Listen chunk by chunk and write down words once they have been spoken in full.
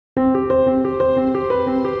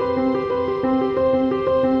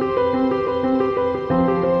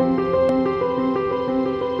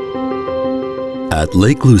At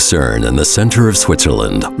Lake Lucerne in the center of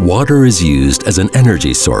Switzerland, water is used as an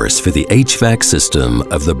energy source for the HVAC system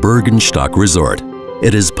of the Bürgenstock Resort.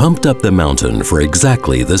 It is pumped up the mountain for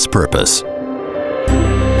exactly this purpose.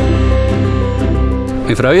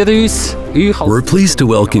 We're pleased to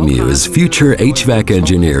welcome you as future HVAC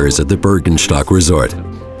engineers at the Bürgenstock Resort.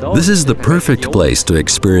 This is the perfect place to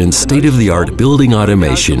experience state-of-the-art building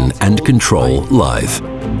automation and control live.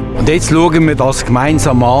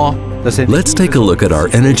 Let's take a look at our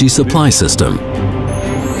energy supply system.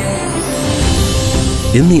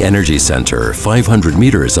 In the energy center, 500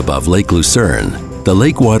 meters above Lake Lucerne, the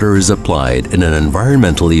lake water is applied in an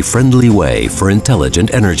environmentally friendly way for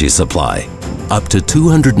intelligent energy supply. Up to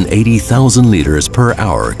 280,000 liters per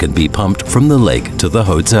hour can be pumped from the lake to the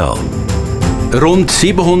hotel. Around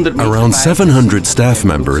 700 staff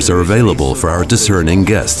members are available for our discerning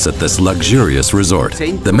guests at this luxurious resort.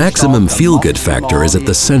 The maximum feel-good factor is at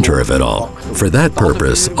the center of it all. For that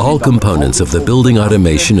purpose, all components of the building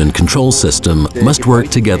automation and control system must work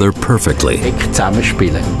together perfectly.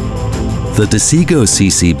 The Desigo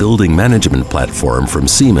CC building management platform from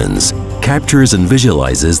Siemens captures and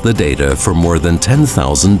visualizes the data from more than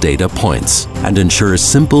 10,000 data points and ensures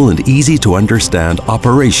simple and easy to understand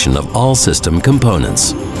operation of all system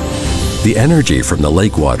components. The energy from the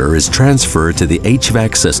lake water is transferred to the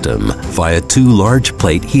HVAC system via two large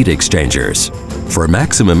plate heat exchangers. For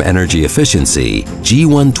maximum energy efficiency,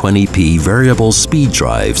 G120P variable speed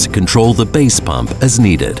drives control the base pump as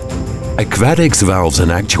needed. Acvatix valves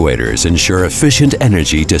and actuators ensure efficient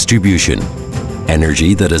energy distribution.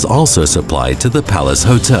 Energy that is also supplied to the Palace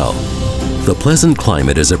Hotel. The pleasant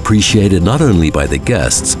climate is appreciated not only by the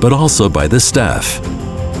guests but also by the staff.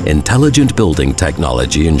 Intelligent building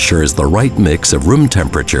technology ensures the right mix of room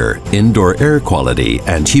temperature, indoor air quality,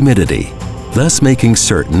 and humidity, thus making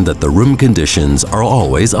certain that the room conditions are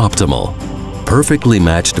always optimal. Perfectly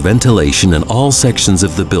matched ventilation in all sections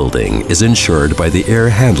of the building is ensured by the air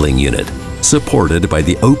handling unit, supported by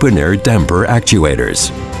the OpenAir damper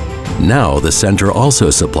actuators. Now the center also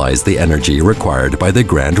supplies the energy required by the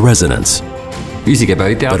grand residence.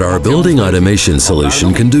 But our building automation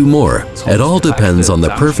solution can do more. It all depends on the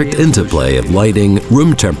perfect interplay of lighting,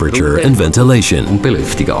 room temperature, and ventilation.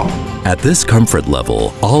 At this comfort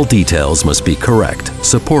level, all details must be correct,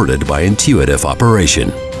 supported by intuitive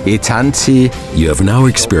operation. You have now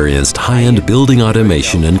experienced high-end building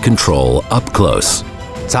automation and control up close.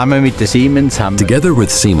 Together with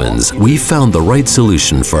Siemens, we found the right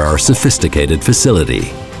solution for our sophisticated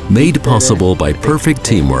facility, made possible by perfect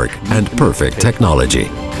teamwork and perfect technology.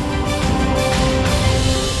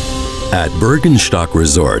 At Bürgenstock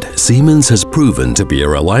Resort, Siemens has proven to be a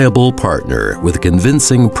reliable partner with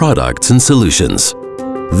convincing products and solutions.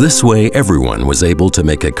 This way, everyone was able to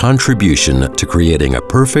make a contribution to creating a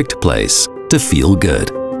perfect place to feel good.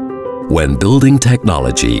 When building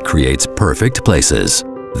technology creates perfect places,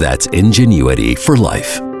 that's ingenuity for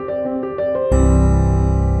life.